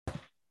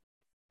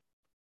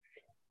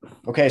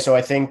Okay, so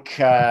I think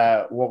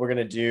what we're going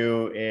to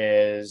do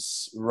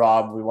is,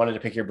 Rob, we wanted to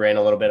pick your brain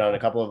a little bit on a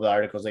couple of the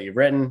articles that you've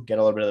written, get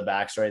a little bit of the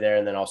backstory there,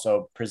 and then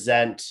also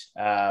present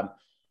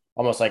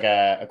almost like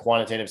a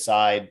quantitative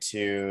side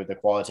to the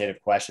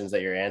qualitative questions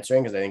that you're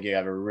answering, because I think you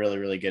have a really,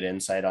 really good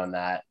insight on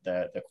that,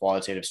 the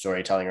qualitative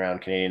storytelling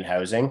around Canadian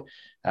housing.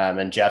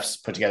 And Jeff's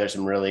put together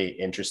some really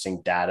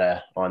interesting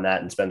data on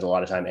that and spends a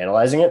lot of time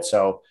analyzing it.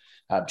 So,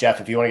 Jeff,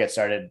 if you want to get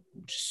started,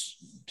 just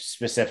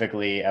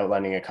specifically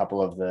outlining a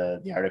couple of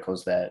the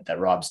articles that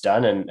Rob's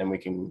done, and we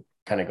can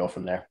kind of go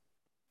from there.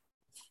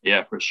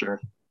 Yeah, for sure.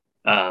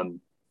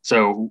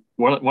 So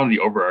one of the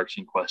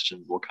overarching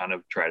questions we'll kind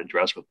of try to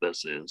address with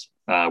this is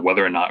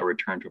whether or not a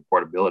return to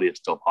affordability is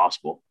still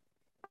possible.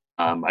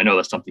 I know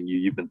that's something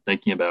you've been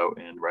thinking about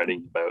and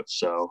writing about.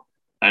 So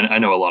I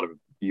know a lot of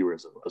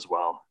viewers as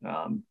well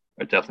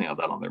are definitely have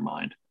that on their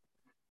mind.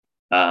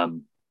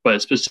 But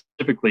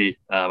specifically,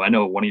 I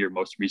know one of your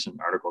most recent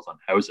articles on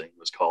housing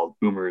was called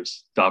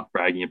 "Boomers Stop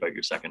Bragging About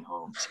Your Second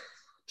Homes."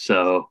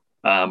 So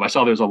I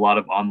saw there's a lot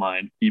of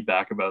online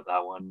feedback about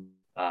that one.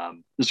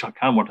 Just kind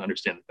of want to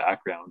understand the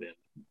background and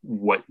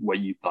what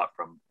you thought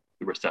from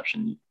the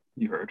reception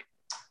you heard.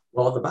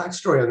 Well, the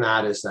backstory on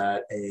that is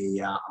that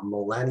a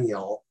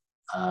millennial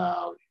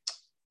uh,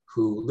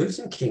 who lives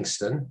in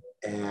Kingston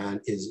and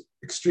is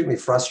extremely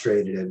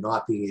frustrated at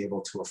not being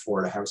able to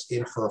afford a house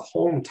in her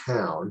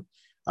hometown,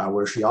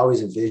 where she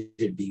always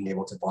envisioned being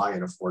able to buy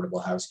an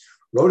affordable house,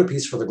 wrote a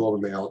piece for the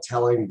Globe and Mail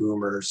telling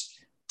boomers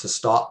to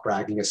stop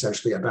bragging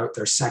essentially about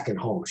their second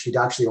home. She'd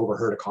actually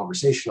overheard a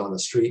conversation on the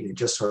street and it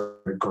just sort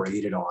of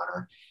grated on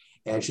her.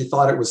 And she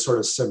thought it was sort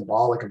of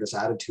symbolic of this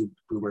attitude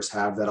boomers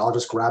have that I'll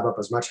just grab up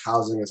as much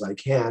housing as I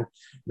can,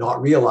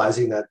 not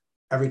realizing that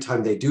every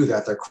time they do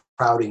that, they're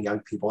crowding young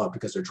people out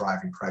because they're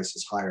driving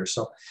prices higher.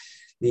 So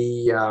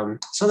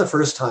it's not the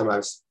first time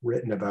I've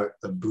written about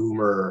the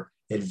boomer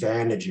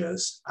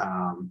advantages,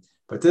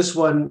 but this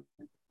one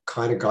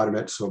kind of got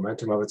a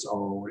momentum of its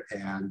own,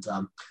 and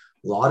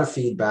a lot of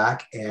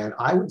feedback. And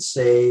I would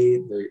say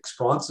the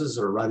responses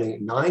are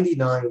running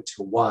 99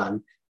 to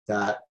 1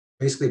 that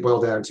basically boil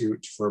down to,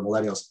 for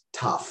millennials,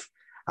 tough.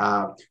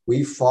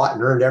 We've fought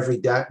and earned every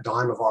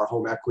dime of our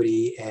home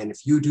equity, and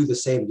if you do the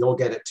same, you'll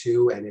get it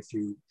too. And if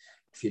you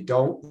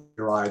don't,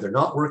 you're either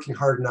not working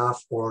hard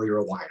enough or you're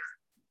a whiner.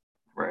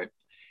 Right.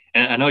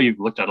 And I know you've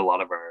looked at a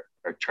lot of our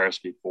charts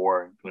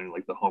before, including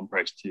like the home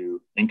price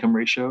to income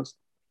ratios.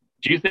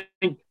 Do you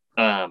think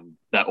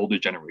that older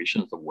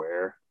generation is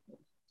aware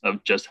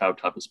of just how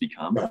tough it's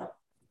become? No,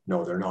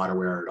 no, they're not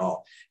aware at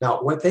all.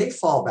 Now, what they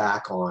fall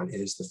back on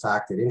is the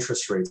fact that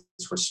interest rates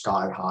were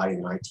sky high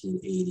in the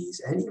 1980s,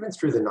 and even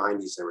through the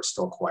 90s, they were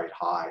still quite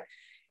high.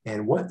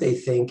 And what they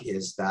think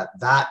is that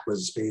that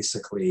was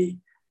basically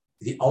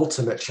the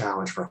ultimate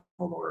challenge for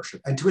home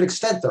ownership. And to an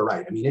extent, they're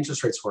right. I mean,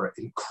 interest rates were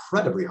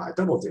incredibly high,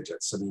 double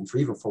digits. I mean,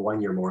 for 1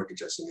 year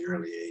mortgages in the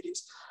early 80s.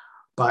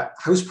 But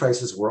house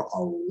prices were a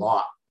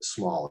lot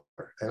smaller.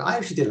 And I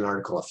actually did an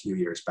article a few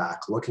years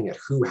back looking at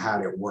who had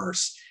it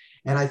worse.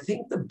 And I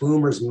think the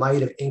boomers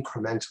might have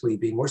incrementally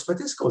been worse, but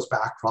this goes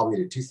back probably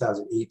to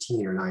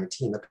 2018 or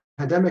 19. The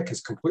pandemic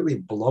has completely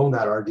blown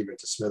that argument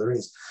to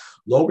smithereens.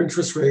 Low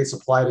interest rates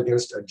applied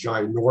against a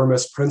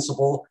ginormous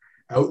principal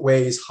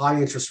outweighs high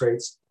interest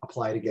rates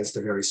applied against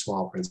a very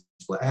small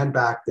principal. And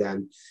back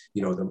then,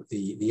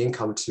 the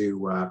income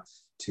to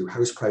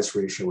house price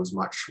ratio was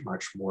much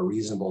more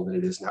reasonable than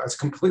it is now. It's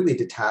completely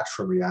detached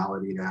from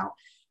reality now,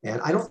 and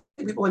I don't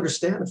think people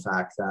understand the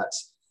fact that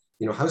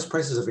house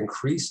prices have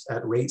increased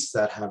at rates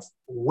that have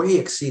way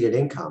exceeded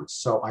income.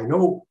 So I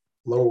know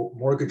low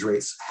mortgage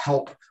rates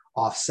help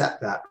offset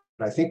that,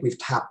 but I think we've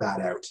tapped that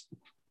out.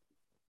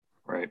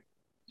 Right.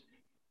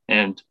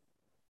 And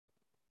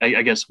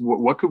I guess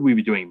what could we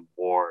be doing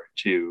more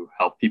to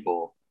help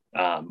people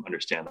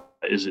understand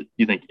that? Is it,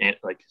 you think,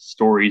 like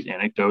stories,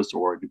 anecdotes,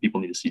 or do people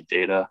need to see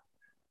data?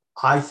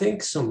 I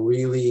think some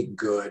really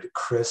good,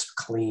 crisp,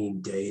 clean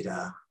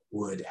data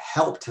would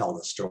help tell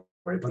the story.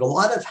 But a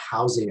lot of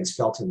housing is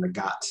felt in the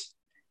gut,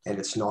 and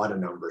it's not a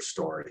number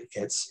story.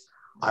 It's,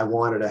 I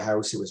wanted a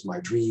house, it was my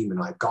dream,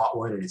 and I got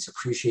one, and it's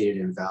appreciated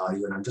in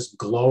value, and I'm just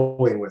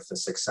glowing with the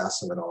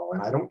success of it all.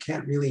 And I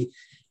can't really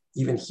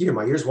even hear,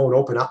 my ears won't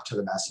open up to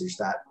the message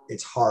that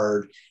it's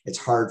hard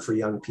for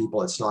young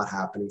people, it's not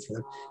happening for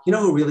them.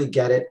 Who really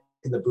get it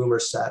in the boomer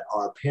set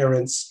are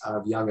parents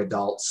of young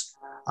adults,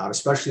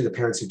 especially the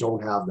parents who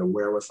don't have the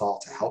wherewithal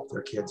to help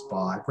their kids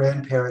buy.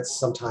 Grandparents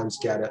sometimes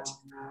get it.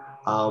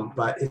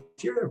 But if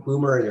you're a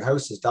boomer and your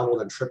house has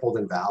doubled and tripled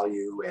in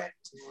value, and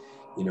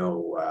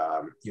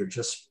you're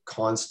just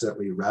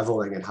constantly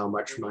reveling in how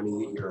much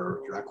money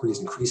your equity is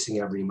increasing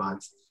every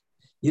month,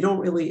 you don't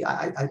really.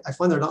 I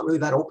find they're not really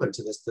that open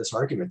to this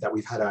argument that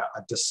we've had a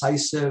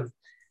decisive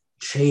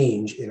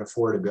change in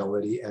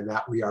affordability and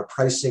that we are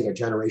pricing a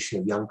generation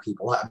of young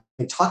people. I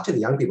mean, talk to the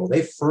young people;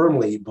 they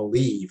firmly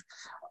believe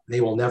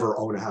they will never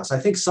own a house. I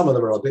think some of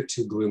them are a bit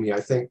too gloomy. I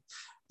think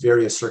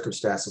various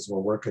circumstances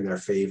will work in their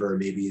favor.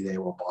 Maybe they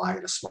will buy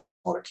in a small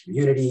smaller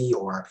community,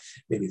 or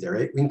maybe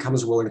their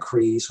incomes will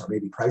increase, or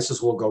maybe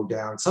prices will go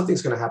down.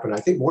 Something's going to happen. I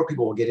think more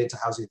people will get into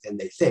housing than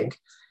they think.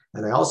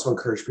 And I also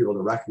encourage people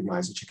to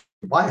recognize that you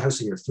can buy a house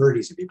in your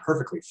 30s and be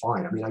perfectly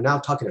fine. I mean, I'm now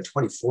talking to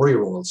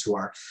 24-year-olds who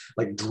are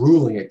like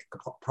drooling at the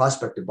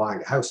prospect of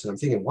buying a house. And I'm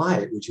thinking,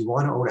 why would you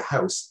want to own a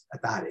house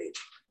at that age?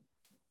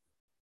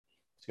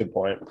 It's a good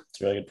point.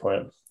 It's a really good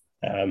point.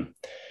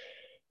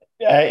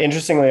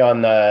 Interestingly,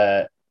 on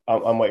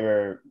what you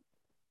were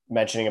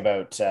mentioning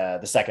about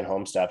the second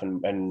home stuff,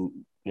 and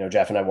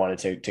Jeff and I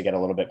wanted to get a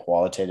little bit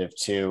quantitative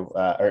too.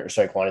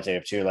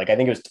 Like, I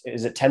think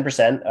is it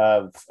 10%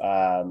 of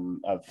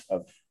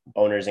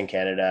owners in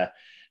Canada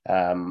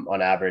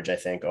on average, I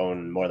think,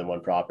 own more than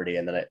one property,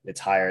 and then it's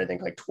higher, I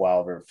think, like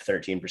 12 or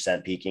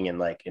 13% peaking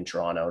in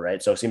Toronto,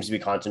 right? So it seems to be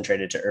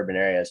concentrated to urban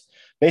areas.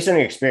 Based on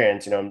your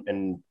experience,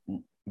 and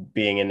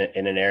being in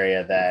an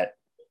area that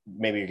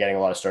maybe you're getting a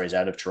lot of stories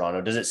out of Toronto,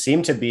 does it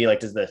seem to be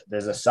like, does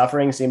the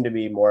suffering seem to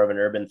be more of an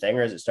urban thing,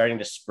 or is it starting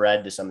to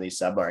spread to some of these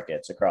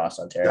submarkets across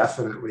Ontario?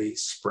 Definitely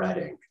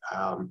spreading.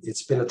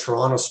 It's been a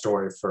Toronto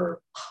story for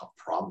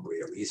probably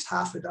at least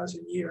half a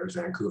dozen years,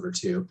 Vancouver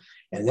too.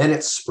 And then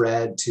it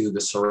spread to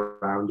the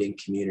surrounding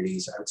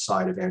communities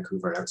outside of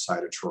Vancouver and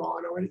outside of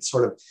Toronto. And it's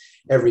sort of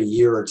every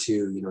year or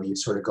two, you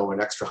sort of go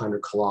an extra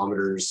 100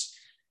 kilometers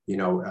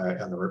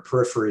on the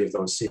periphery of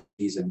those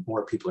cities, and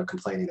more people are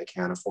complaining they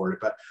can't afford it.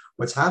 But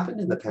what's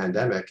happened in the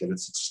pandemic, and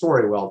it's a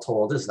story well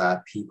told, is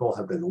that people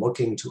have been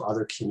looking to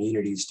other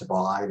communities to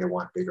buy. They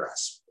want bigger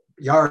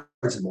yards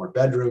and more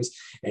bedrooms,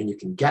 and you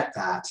can get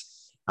that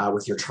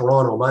with your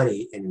Toronto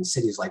money in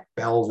cities like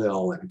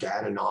Belleville and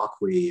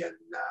Gananoque and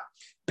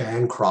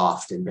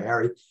Bancroft and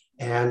Barrie.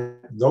 And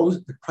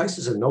the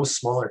prices in those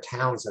smaller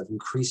towns have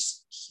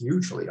increased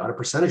hugely on a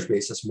percentage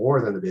basis,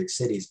 more than the big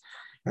cities.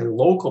 And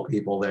local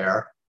people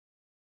there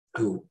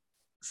who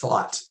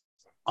thought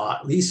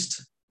at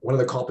least one of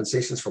the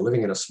compensations for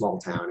living in a small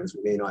town is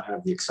we may not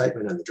have the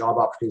excitement and the job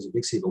opportunities of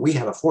big city, but we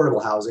have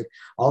affordable housing.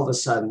 All of a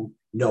sudden,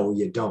 no,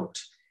 you don't.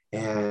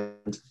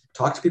 And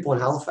talk to people in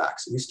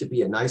Halifax. It used to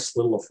be a nice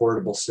little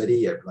affordable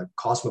city, like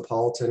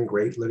cosmopolitan,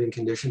 great living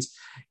conditions.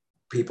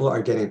 People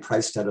are getting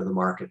priced out of the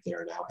market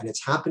there now. And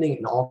it's happening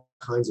in all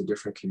kinds of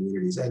different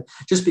communities. And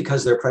just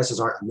because their prices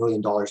aren't $1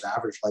 million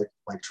average like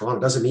Toronto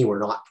doesn't mean we're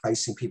not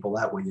pricing people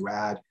out when you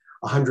add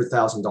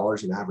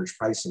 $100,000 in average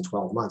price in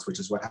 12 months, which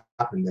is what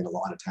happened in a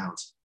lot of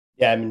towns.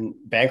 Yeah, I mean,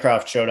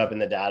 Bancroft showed up in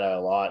the data a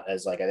lot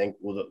as, like, I think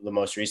the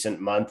most recent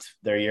month,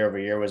 their year over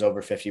year was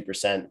over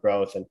 50%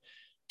 growth. And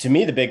to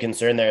me, the big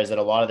concern there is that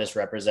a lot of this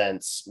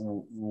represents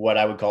what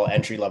I would call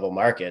entry level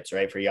markets,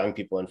 right, for young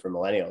people and for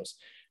millennials.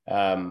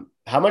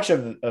 How much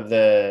of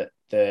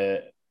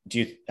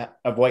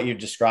what you're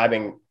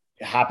describing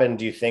happened,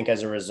 do you think,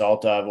 as a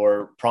result of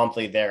or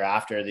promptly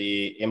thereafter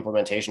the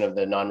implementation of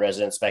the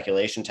non-resident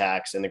speculation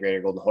tax in the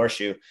Greater Golden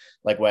Horseshoe?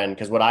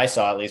 Because what I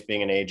saw, at least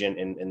being an agent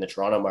in the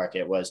Toronto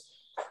market, was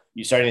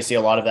you starting to see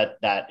a lot of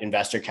that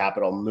investor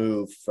capital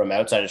move from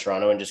outside of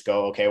Toronto and just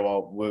go, okay,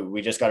 well,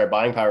 we just got our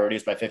buying power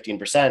reduced by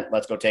 15%.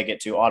 Let's go take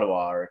it to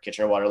Ottawa or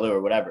Kitchener-Waterloo or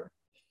whatever.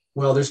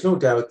 Well, there's no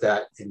doubt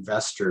that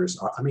investors,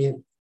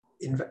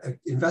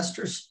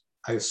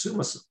 I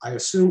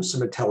assume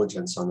some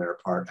intelligence on their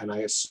part, and I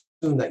assume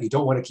that you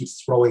don't want to keep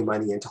throwing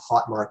money into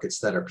hot markets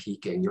that are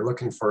peaking. You're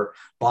looking for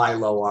buy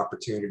low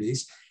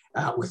opportunities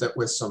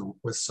with some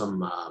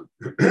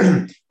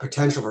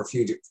potential for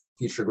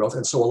future growth.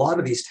 And so a lot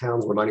of these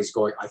towns where money's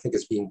going, I think,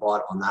 is being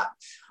bought on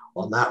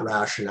that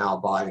rationale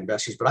by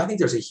investors. But I think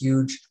there's a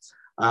huge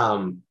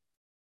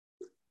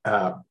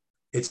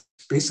it's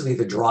basically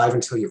the drive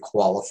until you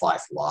qualify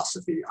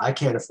philosophy. I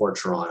can't afford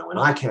Toronto and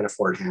I can't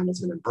afford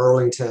Hamilton and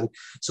Burlington.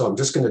 So I'm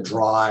just going to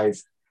drive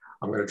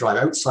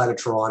outside of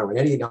Toronto in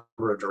any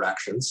number of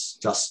directions,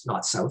 just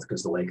not south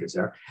because the lake is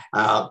there.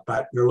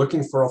 But you're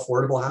looking for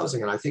affordable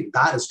housing. And I think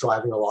that is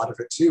driving a lot of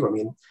it too. I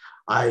mean,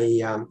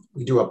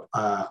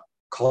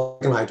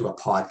 colleague and I do a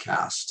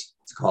podcast.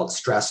 It's called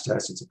Stress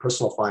Test. It's a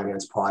personal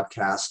finance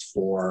podcast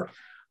for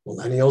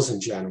millennials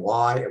and Gen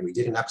Y. And we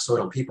did an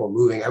episode on people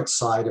moving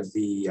outside of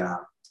the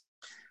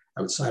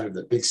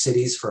big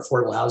cities for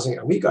affordable housing.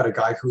 And we got a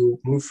guy who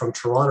moved from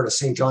Toronto to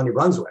St. John, New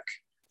Brunswick.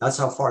 That's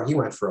how far he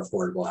went for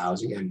affordable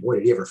housing. And boy,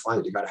 did he ever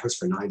find it. He got a house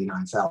for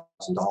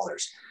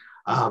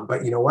 $99,000.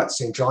 But you know what?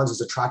 St. John's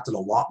has attracted a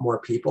lot more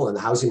people and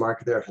the housing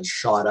market there has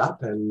shot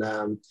up. And,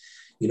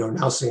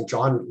 now St.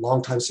 John,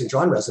 longtime St.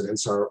 John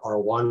residents are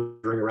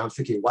wandering around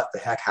thinking, what the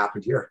heck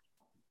happened here?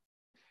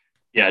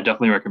 Yeah, I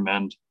definitely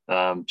recommend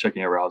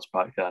checking out Rob's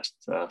podcast,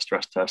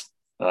 Stress Test.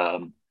 A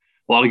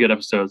lot of good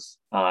episodes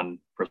on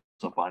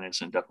personal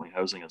finance and definitely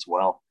housing as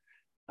well.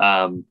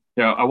 I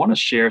want to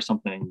share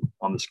something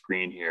on the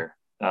screen here.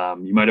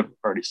 You might have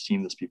already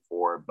seen this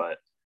before, but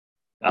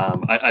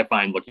I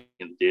find looking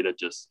at the data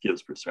just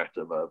gives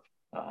perspective of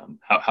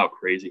how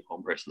crazy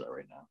home prices are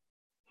right now.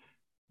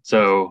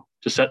 So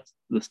to set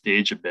the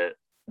stage a bit,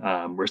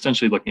 we're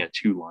essentially looking at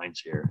two lines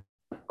here.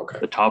 Okay.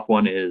 The top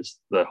one is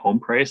the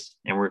home price,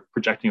 and we're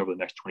projecting over the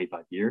next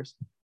 25 years.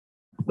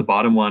 The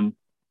bottom one,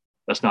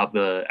 that's not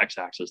the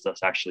x-axis,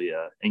 that's actually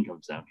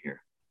incomes down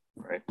here.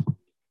 right?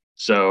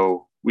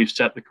 So we've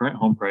set the current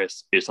home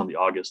price based on the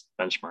August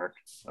benchmark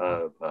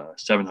of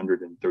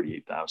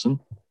 738,000,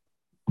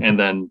 and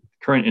then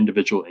current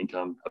individual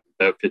income of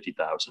about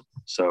 50,000.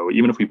 So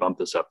even if we bump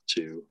this up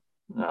to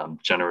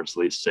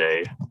generously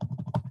say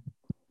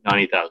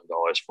 $90,000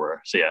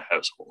 for say a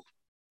household,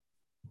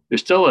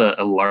 there's still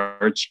a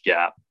large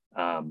gap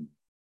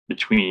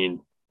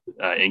between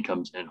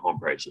incomes and home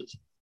prices.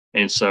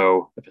 And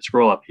so if I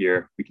scroll up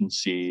here, we can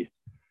see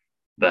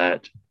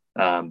that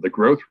the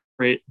growth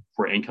rate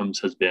for incomes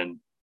has been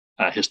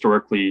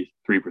historically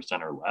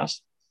 3% or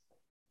less.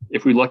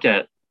 If we look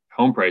at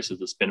home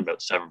prices, it's been about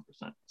 7%.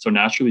 So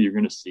naturally, you're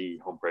going to see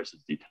home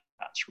prices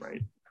detach,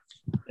 right?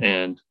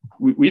 And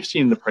we've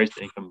seen the price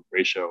to income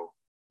ratio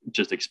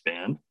just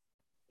expand.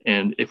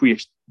 And if we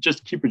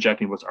just keep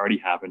projecting what's already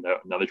happened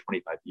out another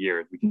 25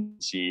 years, we can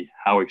see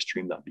how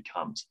extreme that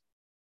becomes.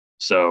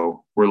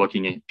 So we're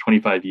looking at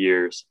 25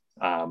 years,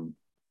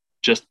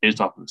 just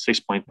based off of the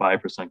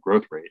 6.5%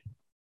 growth rate,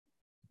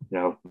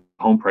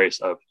 home price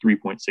of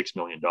 $3.6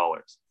 million,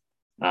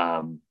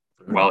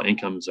 while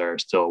incomes are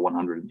still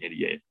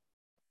 188.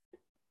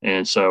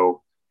 And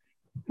so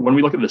when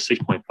we look at the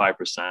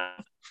 6.5%,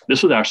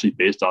 this was actually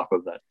based off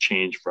of that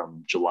change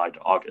from July to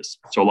August.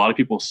 So a lot of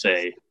people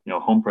say,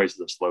 home prices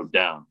have slowed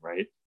down,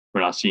 right?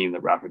 We're not seeing the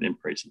rapid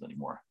increases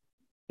anymore.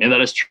 And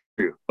that is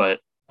true. But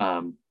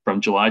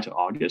from July to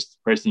August,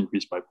 prices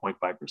increased by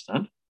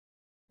 0.5%.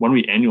 When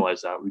we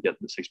annualize that, we get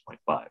the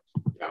 6.5.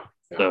 Yeah.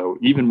 So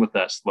even with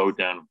that slowed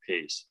down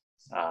pace,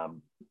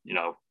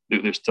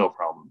 there's still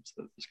problems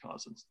that this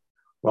causes.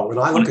 Well, when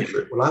I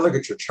look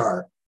at your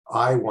chart,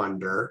 I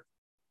wonder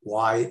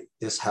why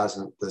this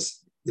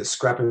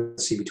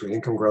discrepancy between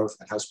income growth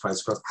and house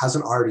price growth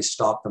hasn't already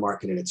stopped the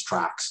market in its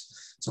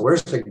tracks. So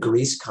where's the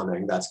grease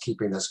coming that's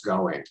keeping this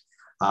going?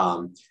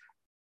 A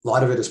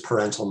lot of it is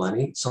parental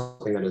money,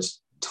 something that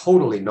is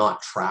totally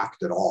not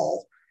tracked at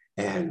all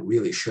and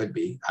really should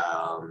be.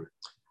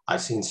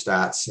 I've seen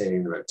stats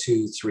saying that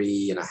 2,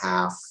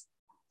 3.5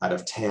 out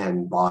of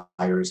 10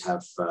 buyers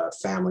have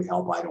family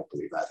help. I don't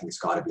believe that. I think it's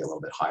got to be a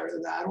little bit higher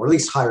than that, or at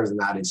least higher than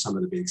that in some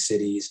of the big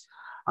cities.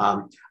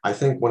 I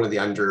think one of the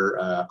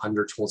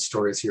undertold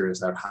stories here is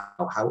that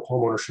how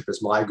home ownership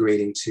is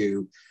migrating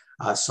to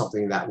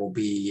something that will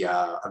be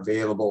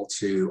available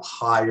to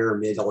higher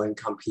middle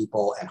income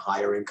people and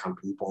higher income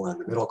people, and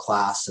the middle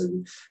class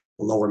and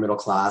lower middle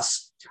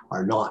class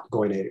are not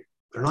going to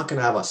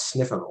have a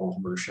sniff of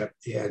home ownership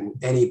in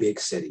any big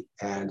city.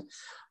 And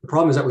the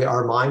problem is that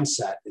our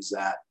mindset is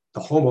that the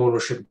home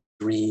ownership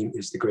dream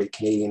is the great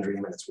Canadian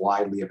dream and it's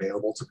widely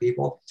available to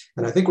people.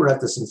 And I think we're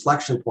at this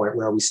inflection point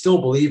where we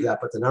still believe that,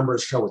 but the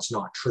numbers show it's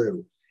not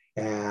true.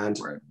 And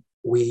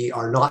we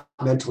are not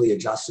mentally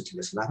adjusted to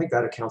this. And I think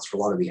that accounts for a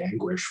lot of the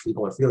anguish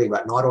people are feeling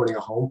about not owning a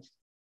home.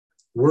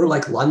 We're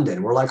like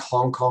London, we're like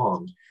Hong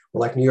Kong,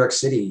 we're like New York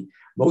City.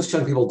 Most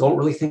young people don't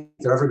really think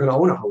they're ever going to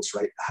own a house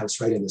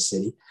right in the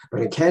city.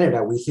 But in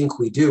Canada, we think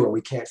we do, and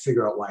we can't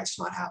figure out why it's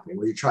not happening.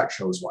 Well, your chart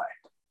shows why.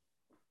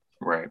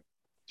 Right.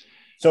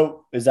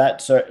 So is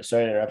that, sorry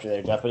to interrupt you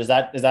there, Jeff, but is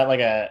that like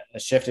a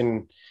shift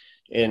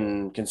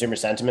in consumer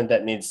sentiment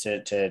that needs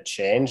to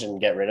change and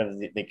get rid of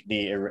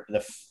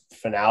the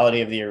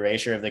finality of the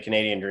erasure of the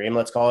Canadian dream,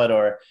 let's call it,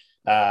 or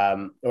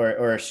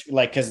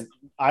like, because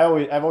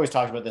I've always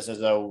talked about this as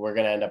though we're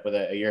going to end up with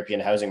a European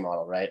housing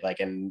model, right? Like,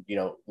 and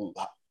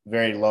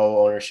very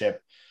low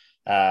ownership,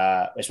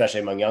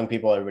 especially among young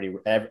people.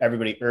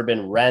 Everybody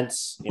urban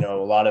rents, a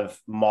lot of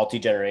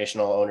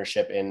multi-generational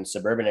ownership in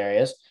suburban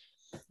areas.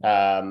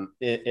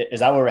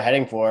 Is that what we're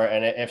heading for?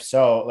 And if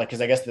so, like,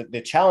 because I guess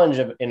the challenge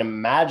in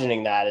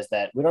imagining that is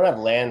that we don't have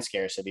land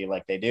scarcity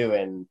like they do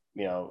in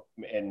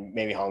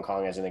maybe Hong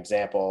Kong as an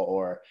example,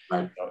 or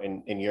right.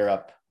 In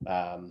Europe.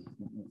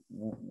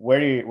 Where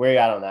are you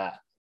at on that?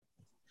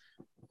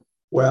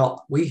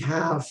 Well, we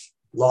have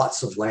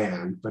lots of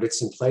land, but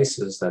it's in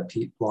places that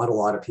not a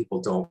lot of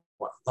people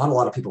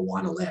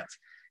want to live.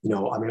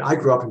 I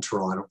grew up in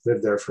Toronto,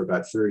 lived there for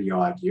about 30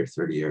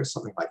 years,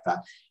 something like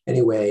that.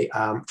 Anyway,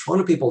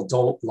 Toronto people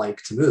don't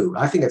like to move.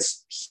 I think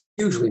it's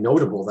hugely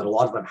notable that a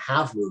lot of them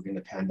have moved in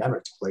the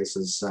pandemic to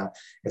places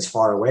as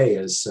far away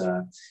as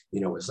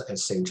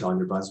St. John,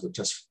 New Brunswick,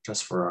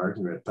 just for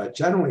argument. But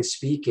generally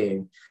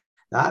speaking,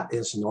 that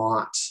is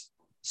not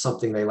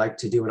something they like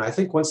to do. And I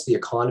think once the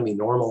economy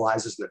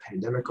normalizes and the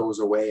pandemic goes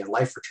away and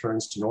life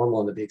returns to normal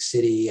in the big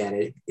city,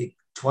 and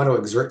Toronto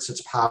exerts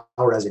its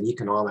power as an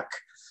economic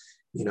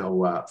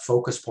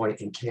focus point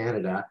in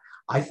Canada,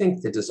 I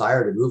think the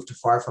desire to move to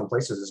far-flung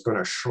places is going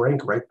to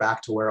shrink right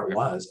back to where it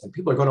was, and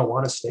people are going to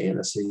want to stay in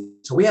the city.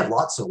 So we have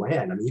lots of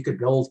land. I mean, you could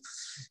build,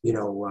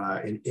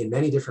 in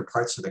many different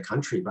parts of the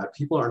country, but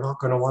people are not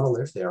going to want to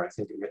live there, I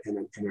think,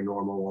 in a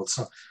normal world.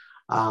 So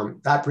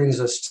that brings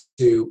us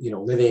to,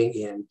 living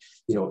in,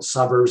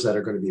 suburbs that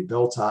are going to be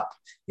built up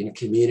in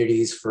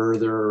communities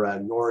further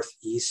north,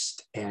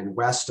 east, and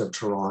west of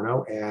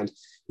Toronto, and,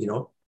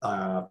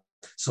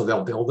 So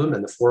they'll build them,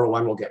 and the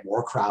 401 will get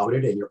more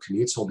crowded, and your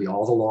commutes will be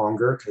all the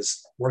longer,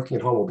 because working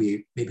at home will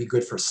be maybe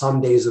good for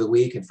some days of the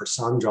week and for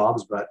some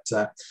jobs, but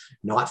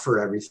not for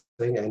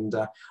everything. And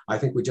I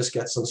think we just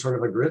get some sort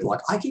of a gridlock.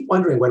 I keep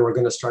wondering when we're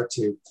going to start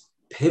to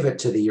pivot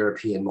to the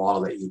European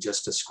model that you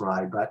just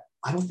described, but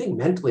I don't think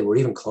mentally we're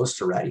even close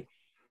to ready.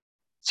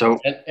 So,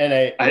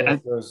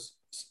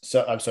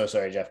 so I'm so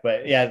sorry, Jeff,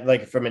 but yeah,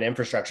 like from an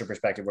infrastructure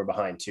perspective, we're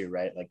behind too,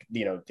 right? Like,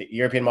 you know, the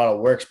European model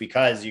works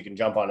because you can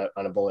jump on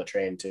a bullet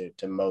train to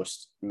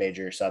most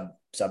major sub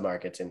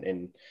markets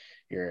in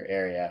your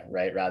area,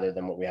 right? Rather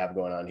than what we have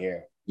going on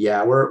here.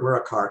 Yeah, we're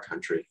a car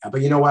country,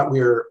 but you know what?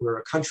 We're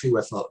a country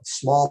with a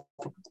small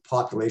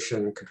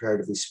population,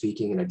 comparatively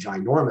speaking, and a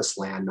ginormous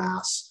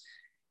landmass.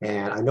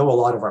 And I know a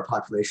lot of our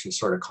population is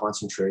sort of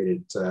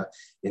concentrated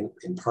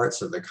in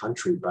parts of the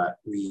country, but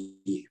we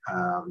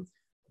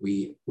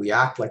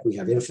act like we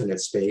have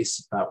infinite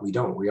space, but we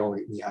don't. We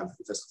have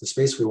the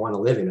space we want to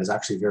live in is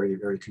actually very,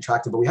 very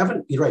contracted. But we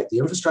haven't. You're right. The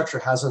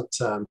infrastructure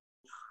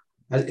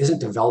isn't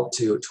developed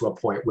to a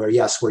point where,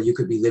 yes, where you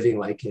could be living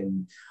like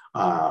in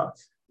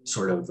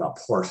sort of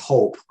Port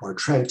Hope or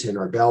Trenton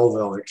or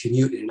Belleville and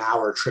commute an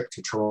hour trip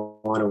to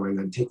Toronto and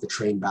then take the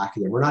train back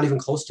again. We're not even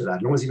close to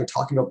that. No one's even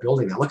talking about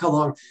building that. Look how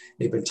long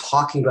they've been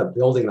talking about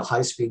building the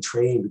high-speed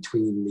train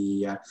between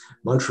the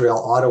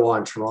Montreal, Ottawa,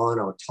 and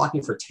Toronto,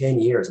 talking for 10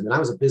 years. I mean, I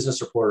was a business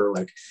reporter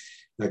like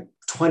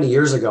 20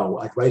 years ago,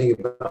 like writing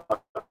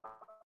about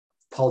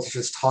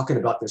politicians talking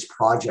about this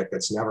project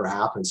that's never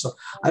happened. So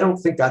I don't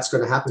think that's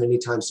going to happen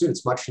anytime soon.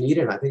 It's much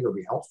needed, and I think it'll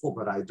be helpful,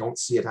 but I don't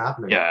see it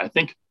happening. Yeah, I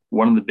think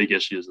one of the big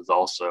issues is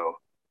also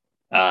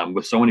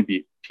with so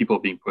many people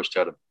being pushed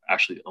out of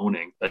actually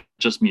owning, that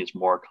just means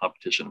more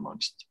competition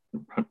amongst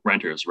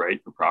renters, right,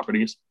 for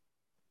properties.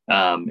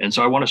 And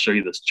so I want to show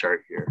you this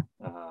chart here,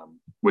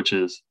 which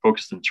is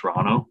focused in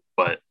Toronto,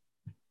 but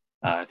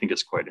I think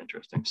it's quite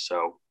interesting.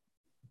 So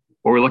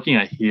what we're looking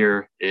at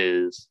here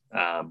is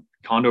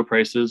condo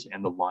prices,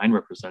 and the line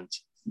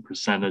represents the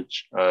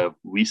percentage of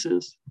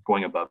leases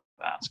going above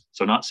ask.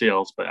 So not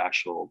sales, but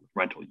actual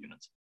rental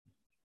units.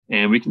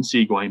 And we can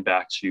see going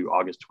back to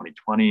August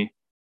 2020,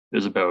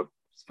 there's about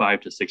 5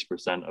 to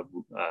 6% of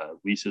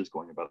leases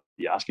going above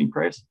the asking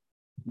price.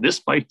 This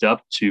spiked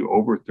up to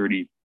over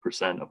 30%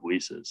 of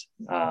leases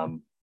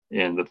in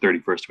the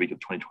 31st week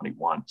of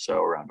 2021,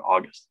 so around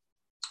August.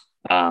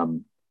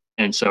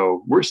 And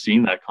so we're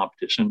seeing that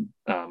competition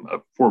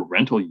for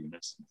rental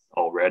units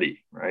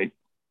already, right?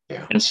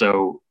 Yeah. And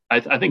so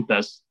I think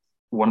that's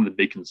one of the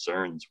big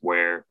concerns,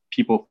 where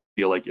people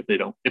feel like if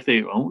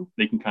they own,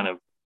 they can kind of,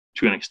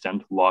 to an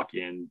extent, lock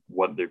in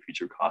what their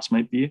future costs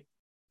might be.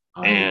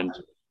 And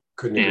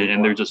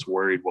they're just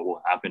worried what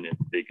will happen if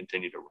they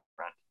continue to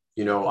rent.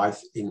 You know,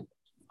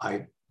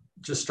 I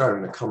just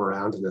starting to come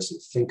around to this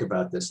and think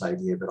about this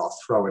idea, but I'll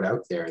throw it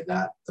out there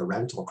that the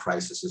rental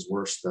crisis is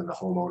worse than the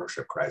home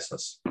ownership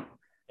crisis.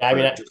 Yeah, I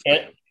mean,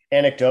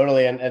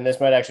 anecdotally, and this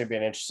might actually be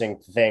an interesting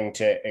thing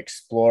to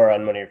explore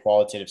on one of your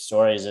qualitative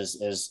stories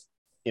is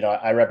you know,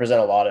 I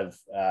represent a lot of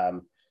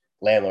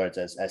landlords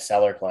as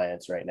seller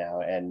clients right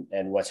now.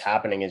 And what's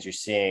happening is you're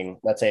seeing,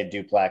 let's say, a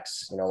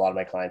duplex, you know, a lot of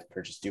my clients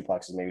purchased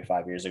duplexes maybe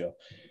 5 years ago.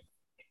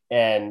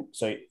 And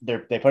so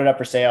they put it up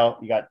for sale.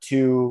 You got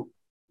two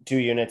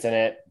units in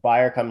it.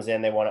 Buyer comes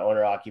in, they want to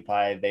owner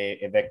occupy, they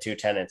evict 2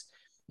 tenants.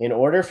 In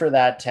order for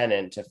that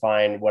tenant to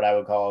find what I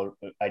would call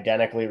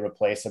identically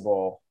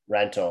replaceable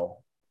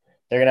rental,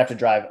 they're going to have to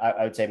drive,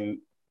 I would say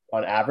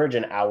on average,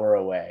 an hour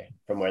away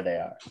from where they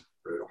are.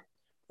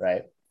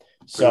 Right.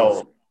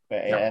 So,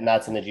 and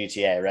that's in the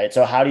GTA, right?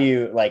 So how do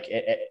you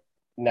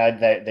now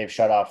that they've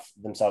shut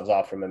themselves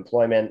off from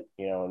employment,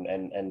 you know,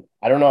 and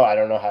I don't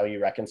know how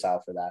you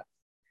reconcile for that.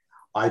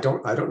 I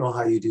don't know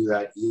how you do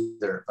that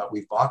either, but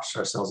we've boxed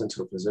ourselves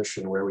into a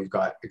position where we've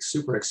got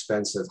super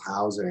expensive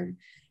housing,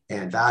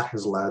 and that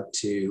has led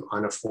to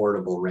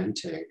unaffordable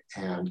renting.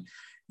 And,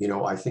 you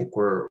know, I think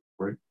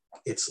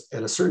it's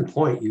at a certain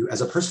point, you,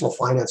 as a personal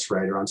finance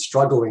writer, I'm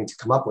struggling to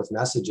come up with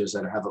messages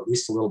that have at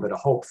least a little bit of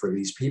hope for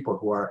these people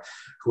who are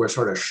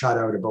sort of shut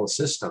out of both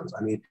systems.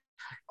 I mean,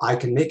 I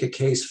can make a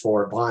case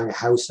for buying a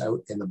house out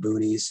in the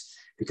boonies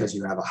because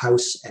you have a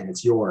house and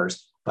it's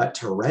yours. But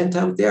to rent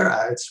out there,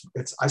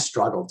 I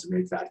struggle to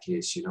make that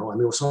case, you know. I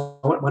mean, so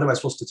what am I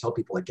supposed to tell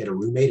people? Like, get a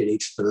roommate at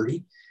age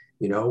 30,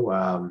 you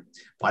know,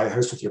 buy a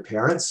house with your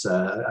parents.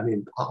 I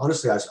mean,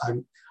 honestly,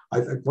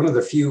 one of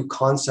the few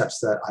concepts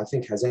that I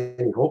think has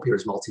any hope here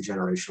is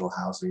multi-generational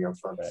housing, you know,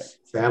 from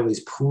families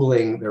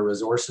pooling their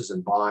resources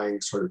and buying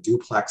sort of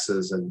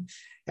duplexes and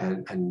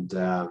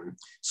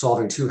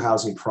solving 2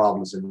 housing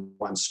problems in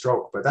one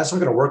stroke. But that's not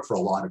going to work for a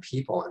lot of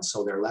people. And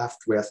so they're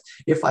left with,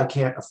 if I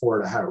can't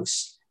afford a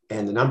house,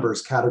 and the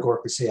numbers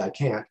categorically say I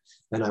can't,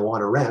 then I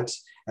want to rent.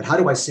 And how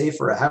do I save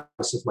for a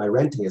house if my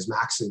renting is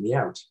maxing me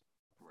out?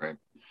 Right.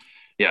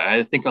 Yeah,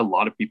 I think a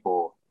lot of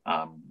people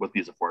with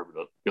these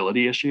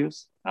affordability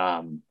issues,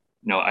 you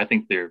know, I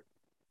think they're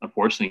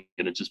unfortunately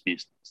going to just be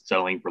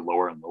settling for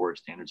lower and lower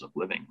standards of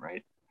living,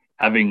 right?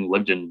 Having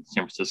lived in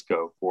San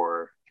Francisco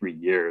for 3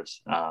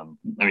 years, I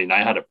mean,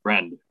 I had a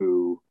friend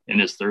who in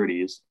his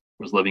 30s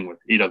was living with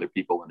 8 other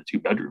people in a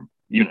 2-bedroom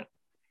unit,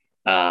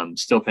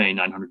 still paying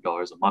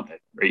 $900 a month,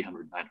 or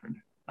 800,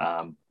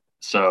 900.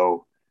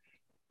 So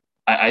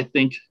I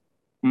think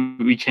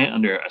we can't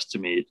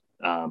underestimate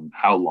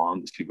how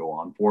long this could go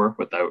on for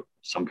without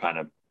some kind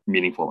of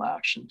meaningful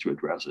action to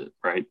address it,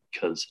 right?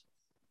 Because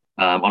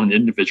on an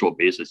individual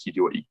basis, you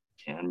do what you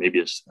can. Maybe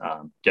it's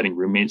getting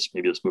roommates,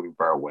 maybe it's moving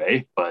far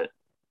away, but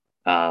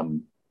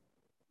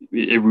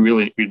we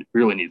really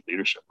need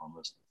leadership on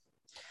this.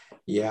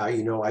 Yeah,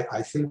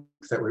 I think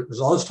that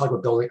there's always talk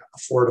about building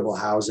affordable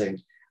housing.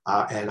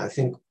 And I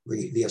think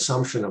the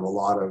assumption of a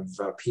lot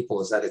of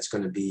people is that it's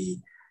going to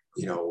be,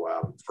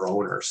 for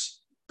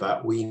owners,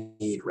 but we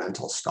need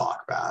rental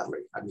stock badly.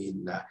 I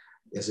mean,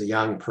 as a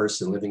young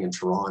person living in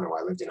Toronto,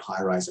 I lived in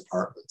high-rise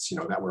apartments,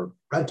 that were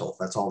rental.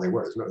 That's all they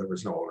were. There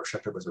was no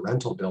ownership. It was a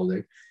rental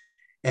building.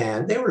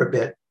 And they were a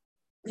bit,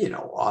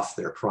 off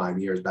their prime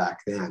years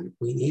back then.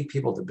 We need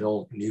people to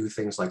build new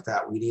things like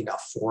that. We need a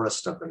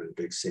forest of them in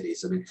big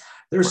cities. I mean,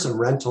 there's some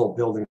rental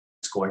buildings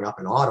going up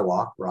in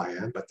Ottawa, where I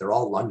am, but they're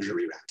all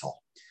luxury rental.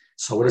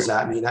 So what does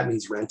that mean? That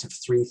means rent of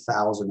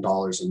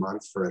 $3,000 a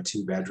month for a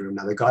 2-bedroom.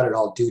 Now they got it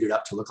all duded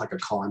up to look like a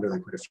condo. They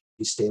put a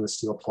few stainless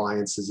steel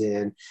appliances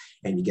in,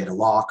 and you get a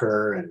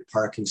locker and a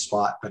parking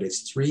spot, but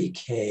it's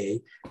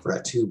 $3,000 for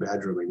a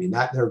 2-bedroom. I mean,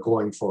 that they're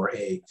going for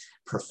a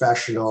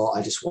professional,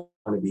 I just want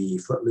to be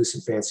footloose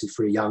and fancy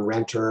free young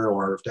renter,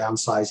 or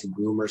downsizing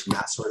boomers and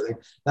that sort of thing.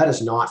 That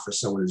is not for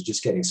someone who's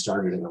just getting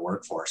started in the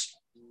workforce.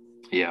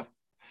 Yeah.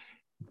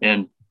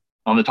 And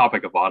on the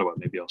topic of Ottawa,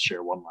 maybe I'll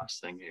share one last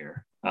thing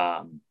here.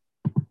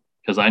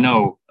 Because I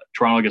know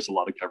Toronto gets a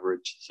lot of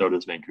coverage, so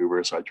does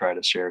Vancouver. So I try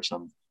to shed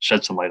some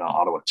light on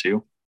Ottawa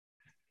too.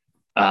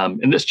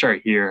 In this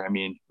chart here, I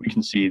mean, we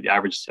can see the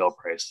average sale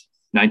price,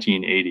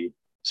 1980,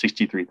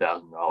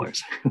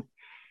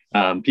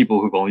 $63,000.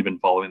 People who've only been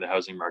following the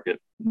housing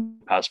market the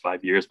past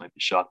 5 years might be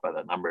shocked by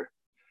that number.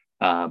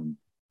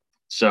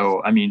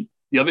 So, I mean,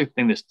 the other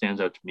thing that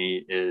stands out to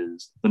me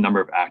is the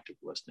number of active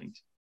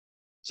listings.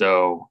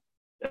 So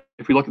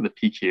if we look at the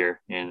peak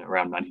here in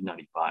around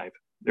 1995,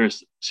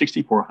 there's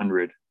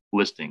 6,400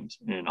 listings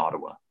in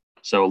Ottawa.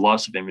 So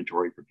lots of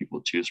inventory for people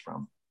to choose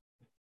from.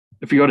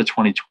 If we go to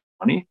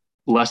 2020,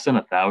 less than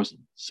 1,000.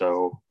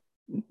 So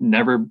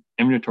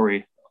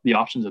inventory, the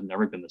options have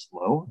never been this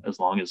low as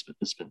long as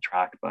it's been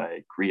tracked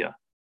by CREA.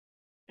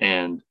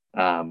 And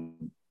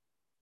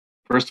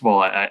first of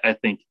all, I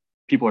think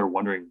people are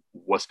wondering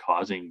what's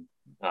causing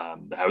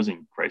the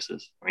housing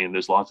crisis. I mean,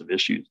 there's lots of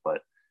issues,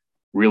 but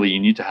really you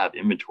need to have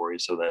inventory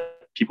so that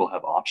people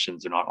have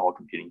options. They're not all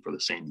competing for the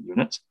same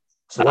units.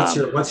 So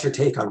what's your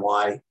take on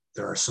why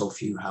there are so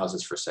few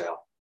houses for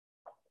sale?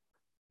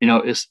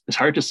 It's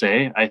hard to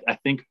say. I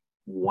think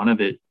one of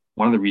the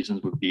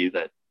reasons would be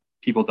that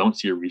people don't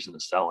see a reason to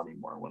sell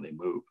anymore when they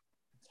move.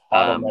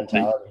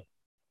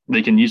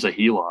 They can use a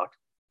HELOC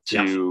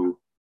to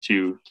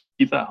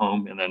keep that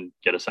home and then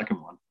get a second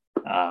one.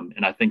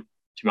 And I think,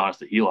 to be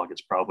honest, the HELOC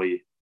is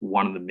probably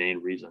one of the main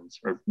reasons,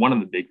 or one of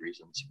the big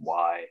reasons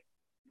why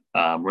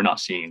we're not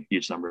seeing a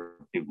huge number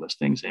of new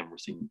listings, and we're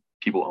seeing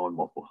people own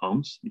multiple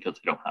homes because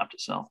they don't have to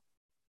sell.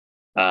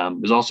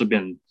 There's also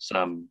been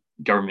some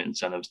government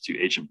incentives to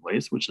age in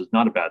place, which is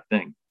not a bad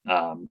thing.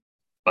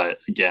 But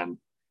again,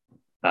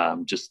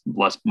 just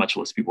much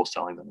less people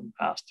selling them in the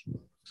past.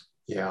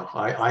 Yeah,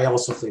 I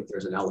also think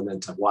there's an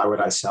element of why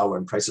would I sell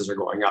when prices are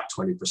going up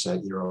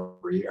 20% year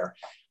over year?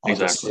 I'll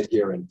just sit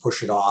here and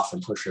push it off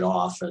and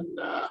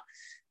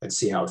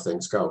see how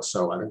things go.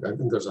 So I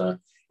think there's a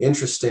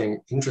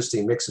interesting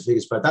mix of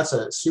figures, but that's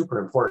a super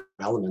important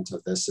element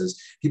of this is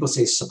people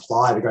say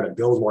supply, we got to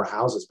build more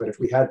houses. But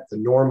if we had the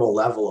normal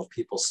level of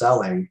people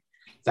selling,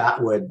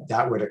 that would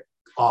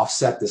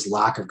offset this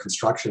lack of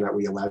construction that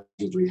we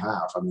allegedly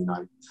have. I mean,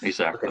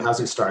 look at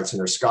housing starts and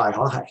they're sky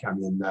high. I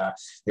mean,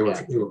 they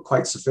were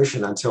quite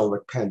sufficient until the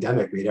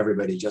pandemic made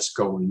everybody just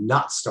go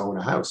nuts to own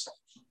a house.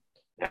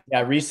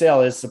 Yeah, resale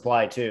is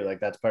supply too.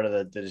 Like that's part of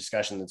the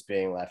discussion that's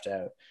being left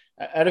out.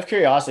 Out of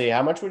curiosity,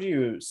 how much would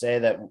you say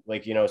that,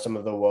 like, some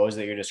of the woes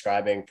that you're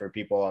describing for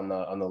people on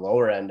the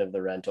lower end of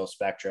the rental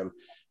spectrum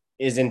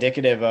is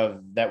indicative of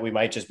that we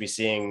might just be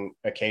seeing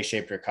a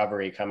K-shaped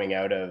recovery coming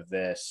out of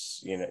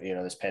this,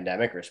 this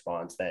pandemic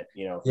response that,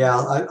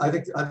 Yeah, I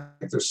think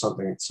there's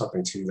something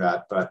to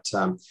that. But,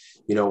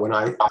 when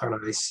I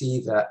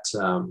see that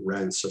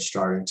rents are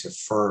starting to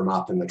firm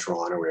up in the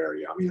Toronto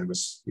area, I mean, there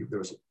was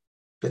a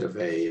bit of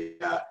a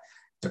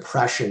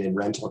depression in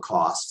rental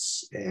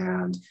costs,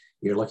 and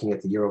you're looking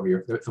at the year over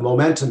year. The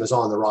momentum is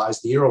on the rise.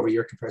 The year over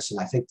year comparison,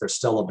 I think they're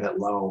still a bit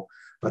low,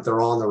 but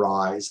they're on the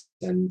rise.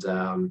 And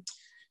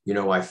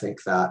I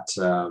think that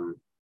I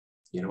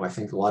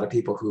think a lot of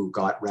people who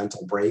got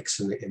rental breaks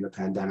in the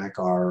pandemic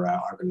are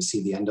going to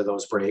see the end of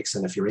those breaks.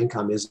 And if your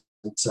income isn't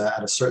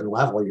at a certain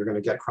level, you're going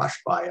to get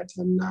crushed by it.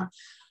 And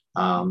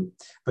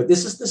but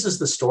this is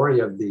the story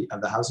of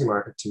the housing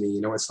market to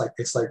me.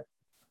 It's like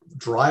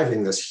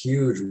driving this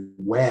huge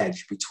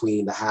wedge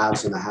between the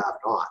haves and the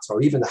have-nots,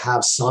 or even the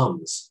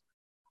have-somes.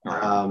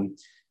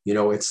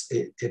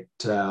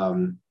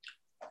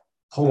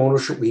 home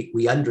ownership,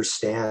 we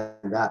understand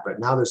that, but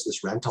now there's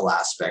this rental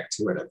aspect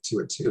to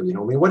it too. You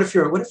know, I mean, what if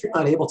you're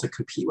not able to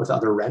compete with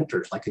other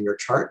renters, like in your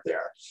chart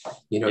there?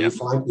 You know, Yep.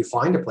 you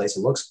find a place,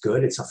 it looks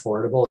good, it's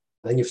affordable.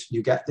 Then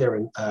you get there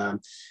and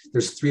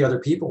there's three other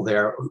people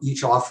there,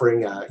 each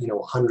offering you know,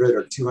 $100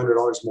 or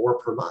 $200 more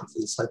per month.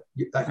 It's like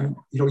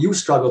you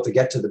struggle to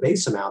get to the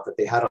base amount that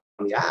they had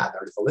on the ad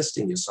or the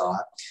listing you saw. I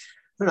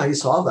don't know how you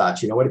solve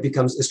that. You know, what it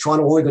becomes, is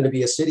Toronto only going to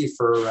be a city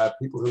for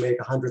people who make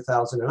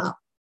 100,000 and up?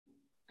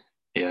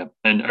 Yeah.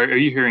 And are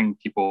you hearing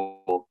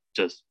people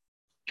just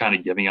kind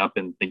of giving up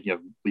and thinking of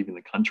leaving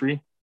the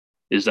country?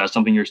 Is that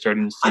something you're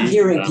starting to see? I'm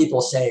hearing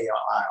people say,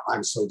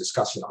 I'm so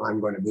disgusted,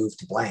 I'm going to move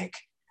to blank.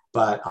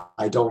 But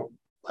I don't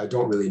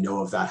really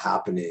know of that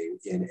happening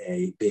in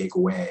a big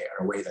way,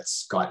 or a way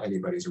that's got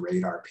anybody's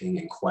radar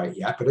pinging quite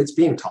yet. But it's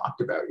being talked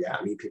about. Yeah,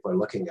 I mean, people are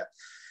looking at,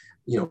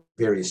 you know,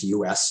 various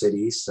U.S.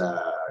 cities,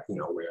 you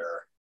know,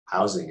 where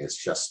housing is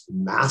just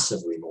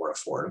massively more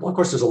affordable. Of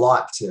course, there's a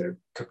lot to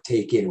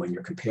take in when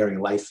you're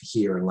comparing life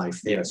here and life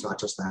there. It's not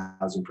just the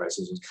housing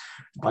prices, there's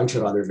a bunch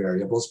of other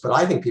variables, but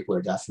I think people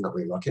are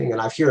definitely looking.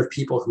 And I've heard of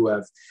people who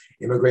have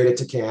immigrated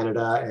to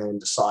Canada and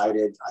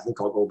decided, I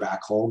think I'll go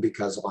back home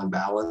because on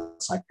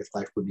balance, like, if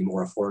life would be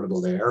more affordable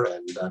there.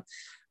 And,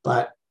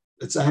 but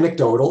it's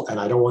anecdotal, and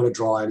I don't want to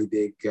draw any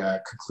big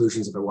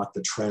conclusions about what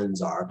the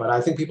trends are, but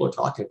I think people are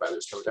talking about it,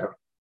 there's no doubt.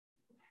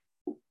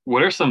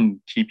 What are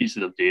some key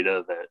pieces of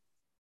data that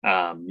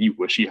you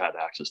wish you had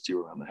access to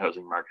around the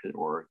housing market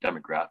or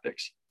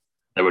demographics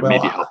that would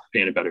maybe help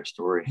paint a better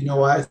story? You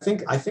know, I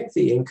think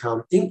the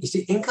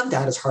income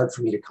data is hard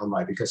for me to come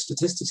by because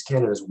Statistics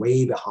Canada is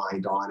way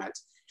behind on it.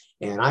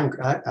 And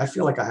I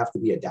feel like I have to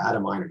be a data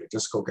miner to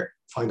just go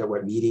find out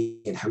what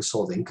median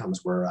household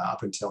incomes were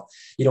up until,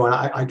 you know, and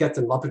I get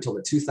them up until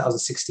the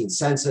 2016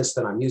 census.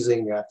 Then I'm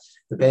using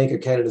the Bank of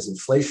Canada's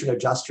inflation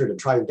adjuster to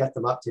try and get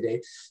them up to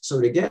date.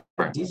 So to get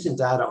decent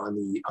data on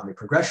the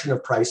progression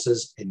of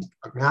prices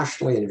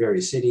nationally in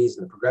various cities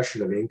and the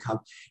progression of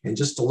income, and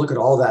just to look at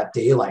all that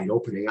daylight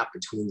opening up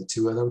between the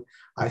two of them,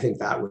 I think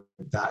that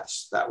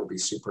would be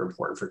super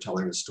important for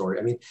telling the story.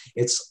 I mean,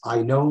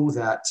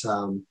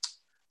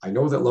 I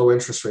know that low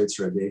interest rates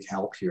are a big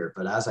help here,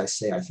 but as I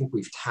say, I think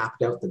we've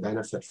tapped out the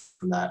benefit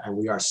from that, and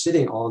we are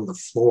sitting on the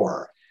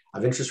floor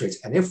of interest rates.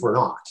 And if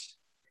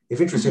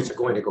interest rates are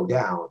going to go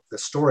down, the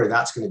story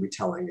that's going to be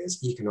telling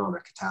is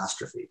economic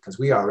catastrophe, because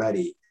we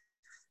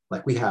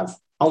have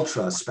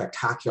ultra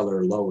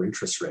spectacular low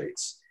interest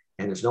rates,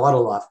 and there's not a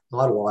lot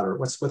of water.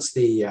 What's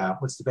the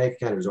Bank of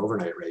Canada's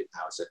overnight rate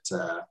now?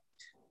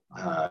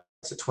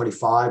 Is it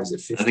 25? Is it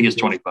 50? I think it's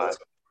 25.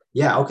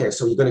 Yeah, okay,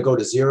 so you're going to go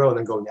to zero and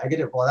then go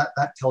negative. Well,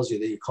 that tells you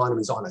the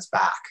economy's on its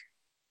back,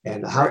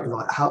 and how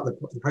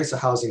the price of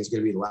housing is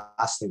going to be the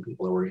last thing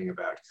people are worrying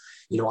about.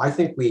 You know, I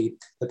think the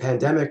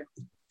pandemic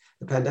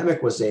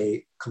was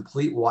a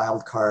complete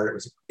wild card. It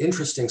was an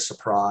interesting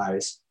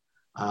surprise,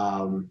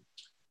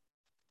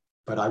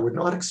 but I would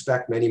not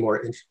expect many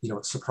more,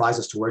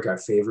 surprises to work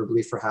out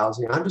favorably for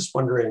housing. I'm just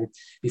wondering,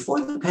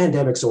 before the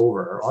pandemic's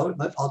over,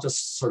 I'll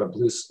just sort of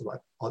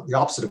the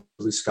opposite of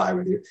blue sky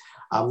with you.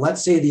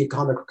 Let's say the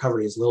economic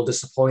recovery is a little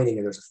disappointing,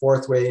 and there's a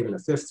fourth wave and a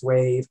fifth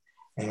wave,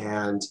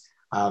 and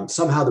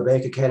somehow the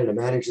Bank of Canada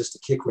manages to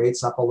kick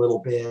rates up a little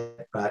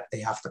bit, but they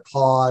have to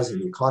pause, and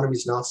the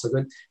economy's not so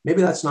good.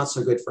 Maybe that's not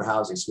so good for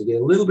housing. So we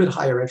get a little bit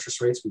higher interest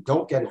rates. We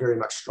don't get a very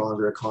much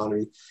stronger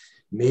economy.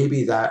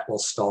 Maybe that will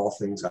stall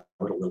things out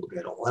a little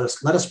bit. Or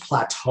let us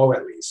plateau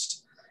at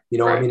least. You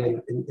know, right. I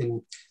mean,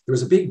 there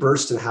was a big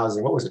burst in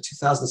housing. What was it,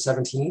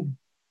 2017?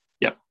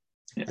 Yep.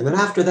 And then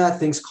after that,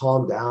 things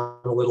calmed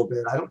down a little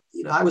bit.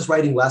 I was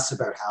writing less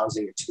about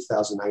housing in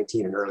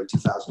 2019 and early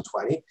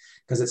 2020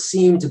 because it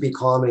seemed to be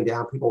calming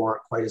down. People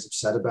weren't quite as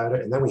upset about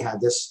it. And then we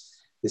had this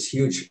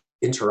huge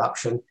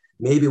interruption.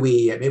 Maybe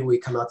we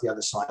come out the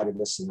other side of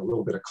this and a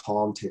little bit of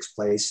calm takes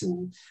place,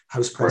 and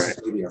house prices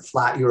maybe are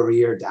flat year over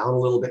year, down a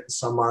little bit in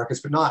some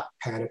markets, but not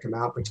panic them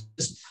out, but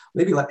just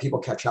maybe let people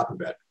catch up a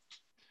bit.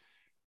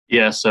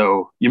 Yeah.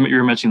 So you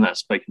were mentioning that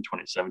spike in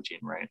 2017,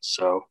 right?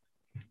 So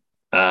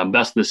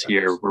that's this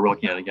year. We're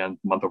looking at, again,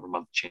 month over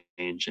month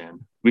change,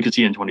 and we could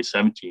see in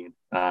 2017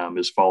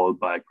 is followed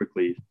by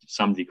quickly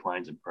some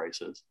declines in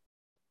prices.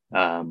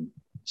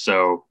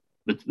 So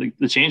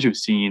the change we've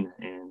seen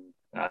in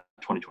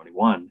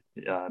 2021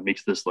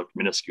 makes this look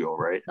minuscule,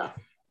 right?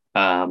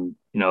 Yeah.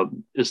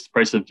 This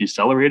prices have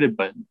decelerated,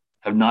 but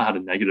have not had a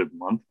negative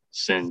month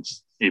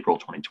since April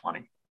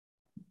 2020.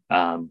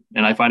 And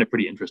I find it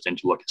pretty interesting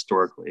to look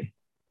historically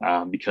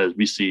because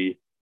we see,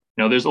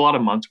 there's a lot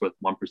of months with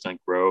 1%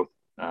 growth,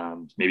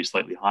 maybe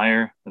slightly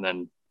higher, and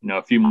then,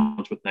 a few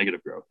months with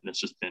negative growth, and it's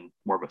just been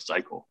more of a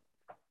cycle.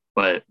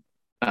 But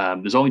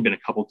there's only been a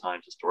couple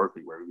times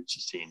historically where we've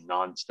just seen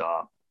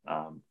nonstop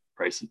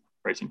price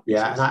increases.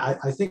 Yeah, and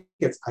I think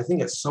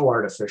it's so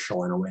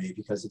artificial in a way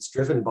because it's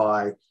driven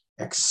by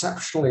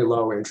exceptionally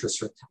low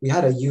interest rates. We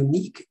had a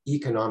unique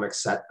economic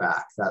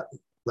setback that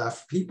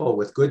left people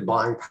with good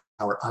buying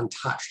power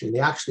untouched, and they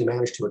actually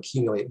managed to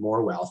accumulate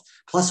more wealth.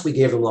 Plus, we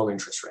gave them low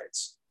interest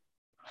rates.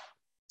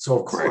 So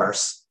of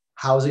course,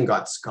 housing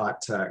got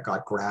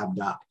grabbed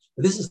up.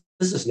 But this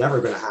is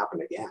never going to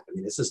happen again. I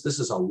mean, this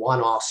is a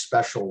one-off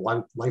special,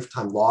 one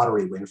lifetime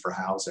lottery win for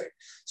housing.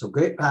 So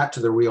get back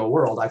to the real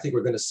world. I think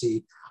we're going to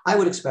see. I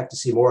would expect to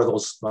see more of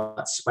those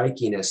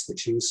spikiness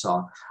that you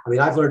saw. I mean,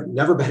 I've learned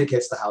never bet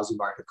against the housing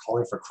market,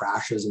 calling for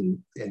crashes and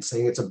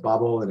saying it's a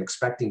bubble and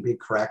expecting big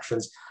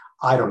corrections.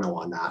 I don't know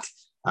on that.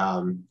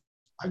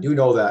 I do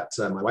know that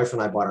my wife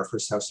and I bought our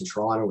first house in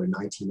Toronto in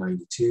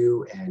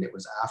 1992, and it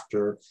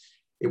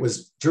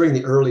was during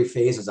the early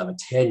phases of a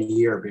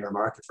 10-year bear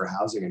market for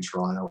housing in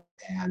Toronto.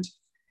 And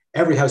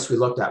every house we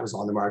looked at was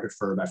on the market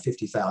for about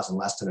 $50,000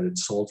 less than it had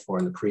sold for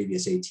in the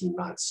previous 18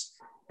 months.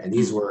 And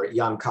these were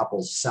young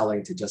couples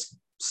selling to just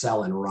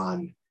sell and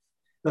run.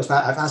 It was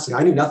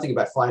fascinating. I knew nothing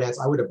about finance.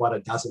 I would have bought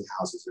a dozen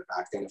houses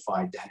back then if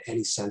I had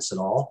any sense at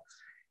all.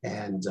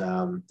 And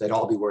they'd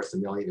all be worth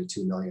 $1 million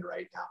to $2 million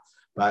right now.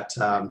 But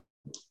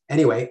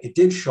anyway, it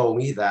did show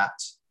me that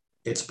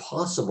it's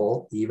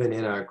possible, even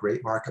in a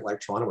great market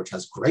like Toronto, which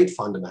has great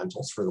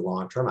fundamentals for the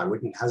long term. I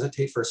wouldn't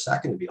hesitate for a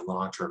second to be a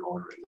long-term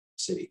owner in the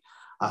city.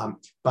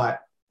 But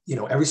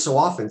every so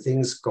often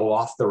things go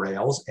off the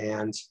rails,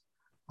 and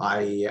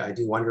I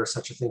do wonder if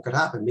such a thing could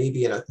happen,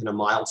 maybe in a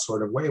mild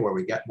sort of way where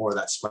we get more of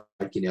that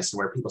spikiness and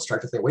where people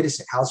start to think, wait a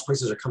second, house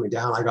prices are coming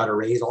down. I got a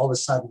raise. All of a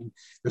sudden,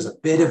 there's a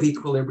bit of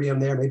equilibrium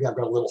there. Maybe I've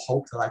got a little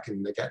hope that I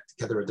can get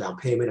together a down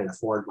payment and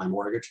afford my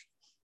mortgage.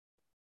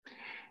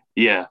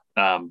 Yeah.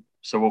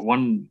 So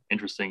one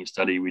interesting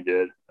study we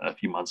did a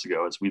few months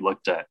ago is we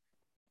looked at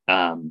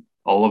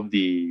all of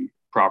the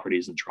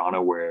properties in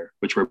Toronto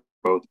which were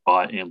both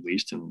bought and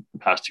leased in the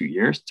past 2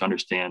 years to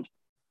understand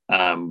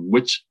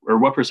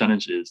what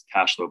percentage is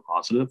cash flow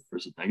positive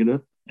versus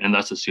negative, and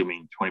that's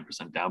assuming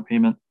 20% down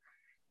payment.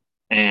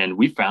 And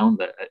we found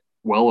that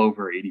well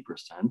over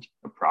 80%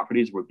 of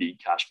properties would be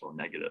cash flow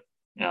negative.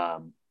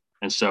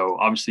 And so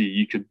obviously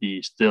you could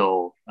be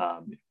still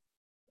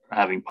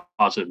having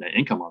positive net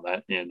income on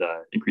that and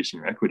increasing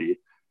your equity.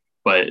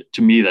 But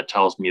to me, that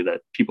tells me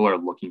that people are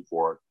looking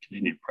for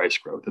continued price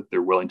growth if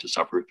they're willing to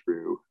suffer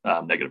through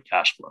negative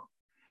cash flow.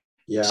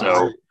 Yeah,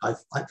 so you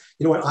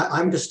know what?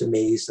 I'm just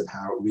amazed at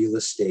how real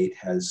estate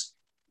has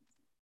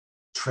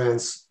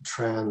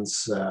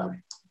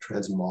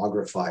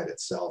transmogrified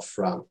itself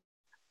from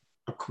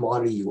a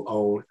commodity you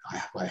own. I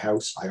have my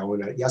house, I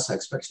own it. Yes, I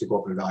expect it to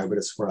go up in value, but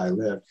it's where I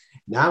live.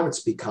 Now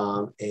it's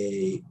become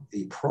the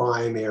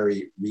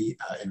primary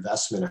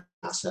investment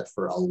asset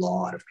for a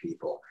lot of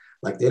people.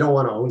 Like they don't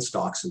want to own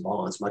stocks and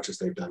bonds, much as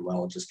they've done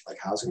well, just like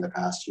housing the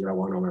past year. I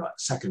want to own a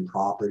second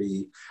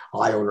property.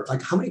 I own,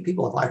 like, how many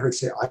people have I heard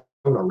say I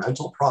own a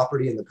rental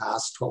property in the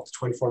past 12 to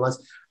 24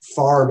 months?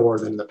 Far more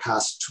than the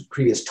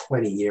previous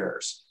 20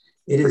 years.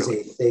 It is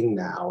a thing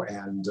now.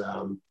 And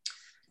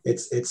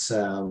it's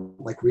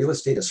like real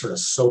estate is sort of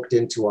soaked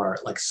into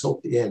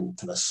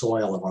the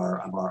soil of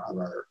our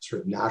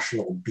sort of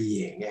national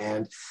being.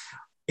 And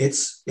it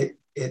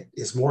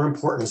is more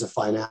important as a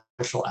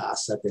financial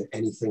asset than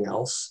anything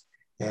else.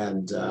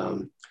 And, I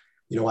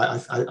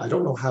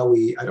don't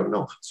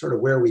know sort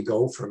of where we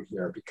go from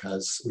here,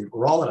 because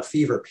we're all at a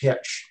fever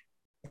pitch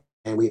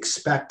and we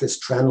expect this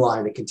trend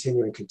line to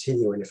continue. And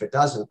if it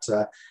doesn't,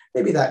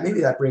 maybe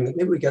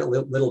we get a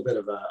little bit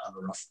of a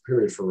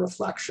period for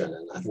reflection.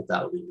 And I think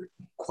that would be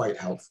quite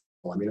helpful.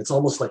 I mean, it's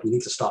almost like we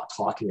need to stop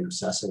talking and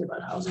obsessing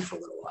about housing for a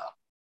little while.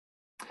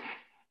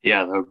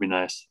 Yeah, that would be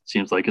nice.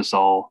 Seems like it's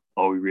all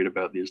we read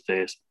about these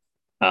days,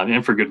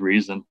 and for good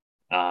reason.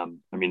 I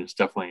mean, it's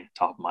definitely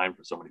top of mind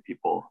for so many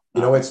people.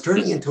 It's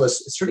turning into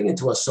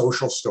a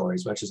social story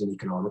as much as an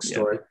economic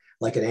story.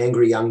 Like an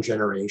angry young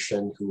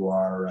generation who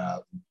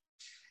are,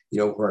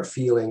 who are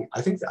feeling.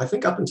 I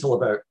think up until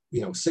about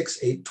 6,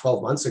 8,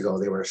 12 months ago,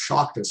 they were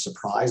shocked and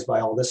surprised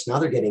by all this. Now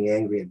they're getting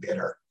angry and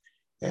bitter,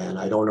 and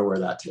I don't know where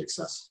that takes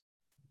us.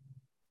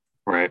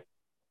 Right.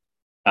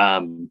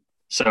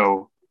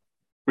 So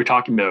we're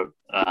talking about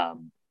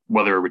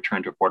whether a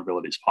return to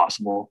affordability is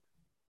possible.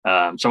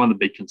 Some of the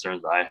big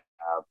concerns I have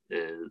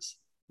is,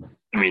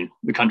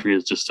 the country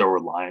is just so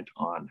reliant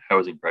on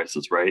housing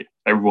prices, right?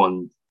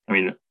 Everyone,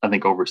 I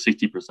think over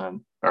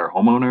 60% are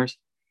homeowners,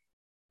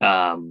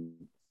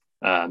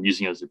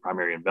 using it as their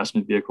primary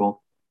investment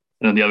vehicle.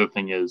 And then the other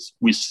thing is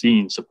we've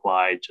seen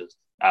supply just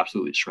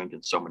absolutely shrink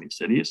in so many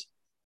cities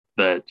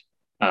that,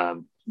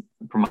 from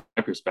my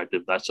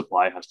perspective, that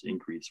supply has to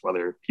increase,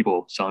 whether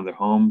people selling their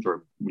homes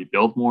or we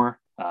build more,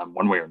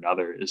 one way or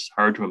another. It's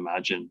hard to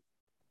imagine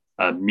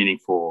a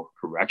meaningful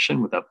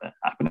correction without that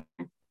happening.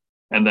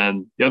 And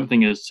then the other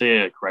thing is, say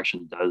a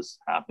correction does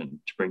happen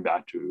to bring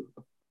back to,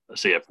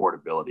 say,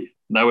 affordability,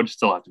 that would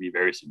still have to be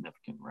very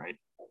significant, right?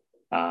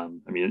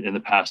 In the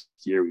past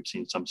year, we've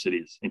seen some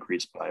cities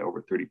increase by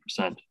over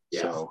 30%.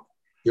 Yeah. So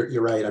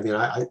you're right.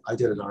 I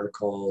did an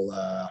article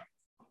a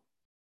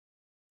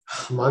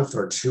month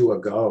or two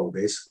ago,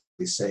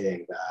 basically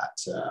saying that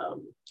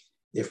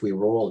if we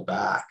rolled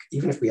back,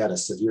 even if we had a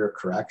severe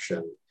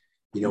correction,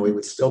 we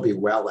would still be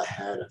well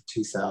ahead of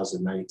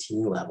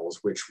 2019 levels,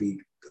 which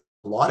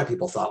a lot of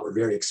people thought were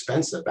very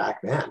expensive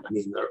back then.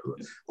 A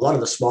lot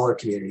of the smaller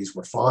communities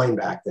were fine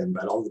back then,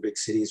 but all the big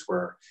cities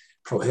were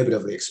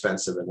prohibitively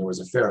expensive, and there was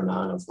a fair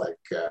amount of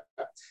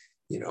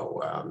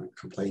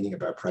complaining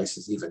about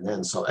prices even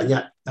then. So, and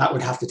yet that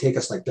would have to take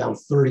us like down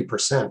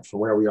 30% from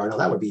where we are now.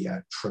 That would be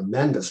a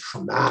tremendous,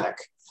 traumatic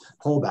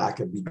pullback.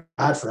 It'd be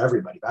bad for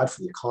everybody, bad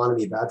for the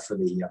economy, bad for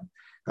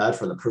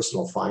the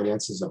personal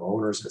finances of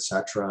owners,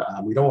 etc.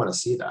 We don't want to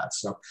see that.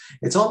 So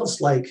it's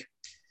almost like,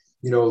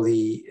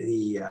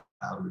 the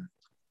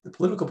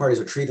political parties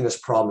are treating this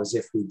problem as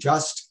if we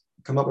just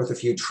come up with a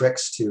few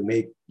tricks to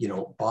make,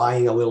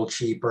 buying a little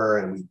cheaper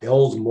and we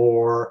build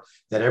more,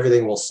 that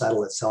everything will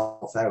settle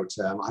itself out.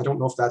 I don't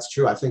know if that's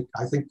true. I think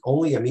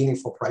only a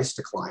meaningful price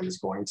decline is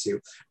going to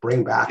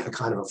bring back the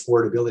kind of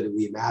affordability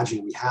we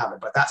imagine we have.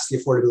 But that's the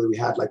affordability we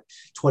had like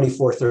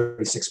 24,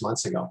 36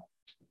 months ago.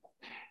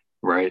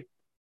 Right.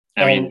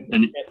 I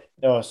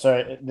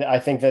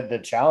think that the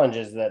challenge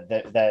is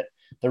that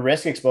the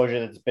risk exposure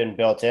that's been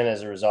built in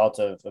as a result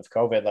of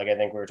COVID, like I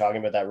think we were talking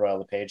about that Royal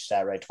LePage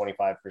stat, right?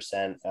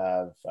 25%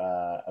 of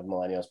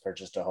millennials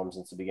purchased a home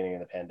since the beginning of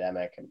the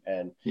pandemic.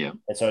 And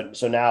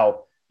so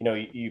now,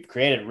 you've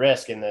created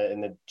risk in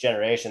the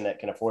generation that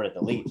can afford it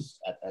the least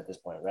at this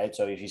point, right?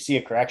 So if you see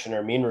a correction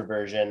or mean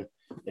reversion,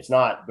 it's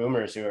not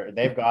boomers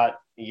they've got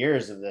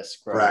years of this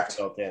growth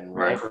built in,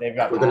 right?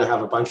 We're going to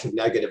have a bunch of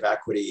negative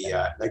equity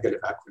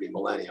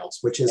millennials,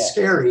 which is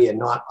scary and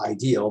not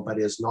ideal, but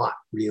is not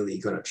really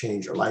going to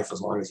change your life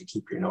as long as you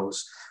keep your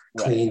nose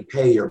clean,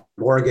 pay your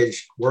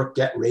mortgage, work,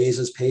 get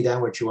raises, pay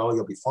down what you owe,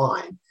 you'll be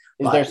fine.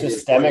 Is there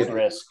systemic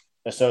risk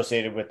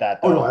associated with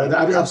that, though? Oh no,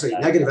 absolutely.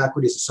 Negative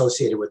equity is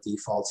associated with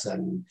defaults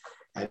and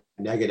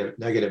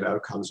negative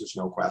outcomes. There's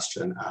no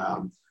question.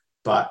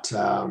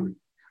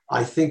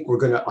 I think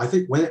when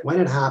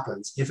it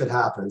happens, if it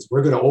happens,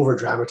 we're going to over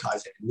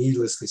dramatize it and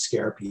needlessly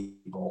scare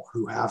people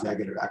who have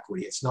negative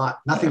equity. It's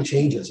nothing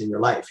changes in your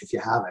life if you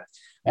have it.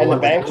 And the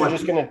banks are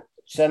just going to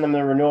send them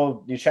the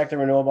renewal. You check the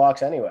renewal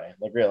box anyway,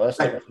 like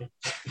realistically.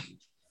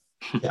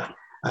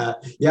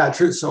 Yeah,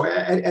 true. So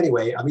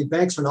anyway, I mean,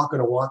 banks are not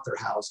going to want their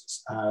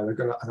houses. They're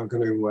going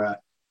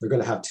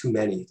to have too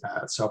many.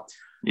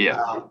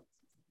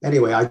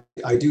 Anyway,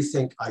 I do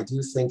think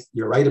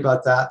you're right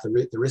about that.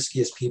 The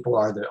riskiest people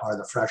are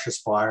the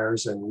freshest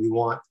buyers, and we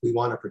want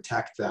to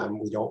protect them.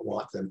 We don't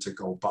want them to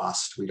go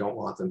bust. We don't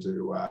want them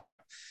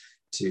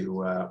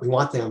we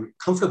want them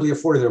comfortably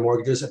affording their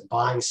mortgages and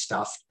buying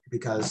stuff,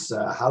 because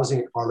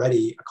housing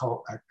already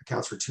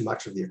accounts for too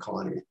much of the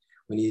economy.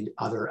 We need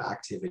other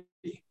activity.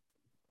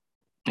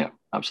 Yeah,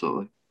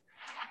 absolutely.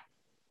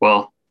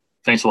 Well,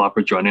 thanks a lot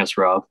for joining us,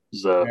 Rob.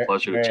 It was a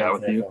pleasure to chat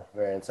with you.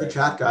 Good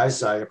chat,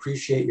 guys. I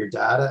appreciate your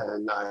data,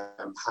 and I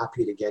am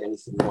happy to get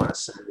anything you want to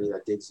send me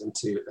that digs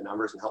into the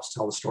numbers and helps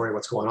tell the story of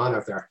what's going on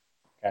out there.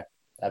 Okay,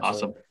 absolutely.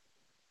 Awesome.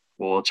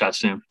 We'll chat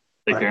soon.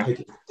 Take care.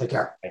 Take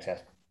care. Thanks,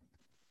 guys.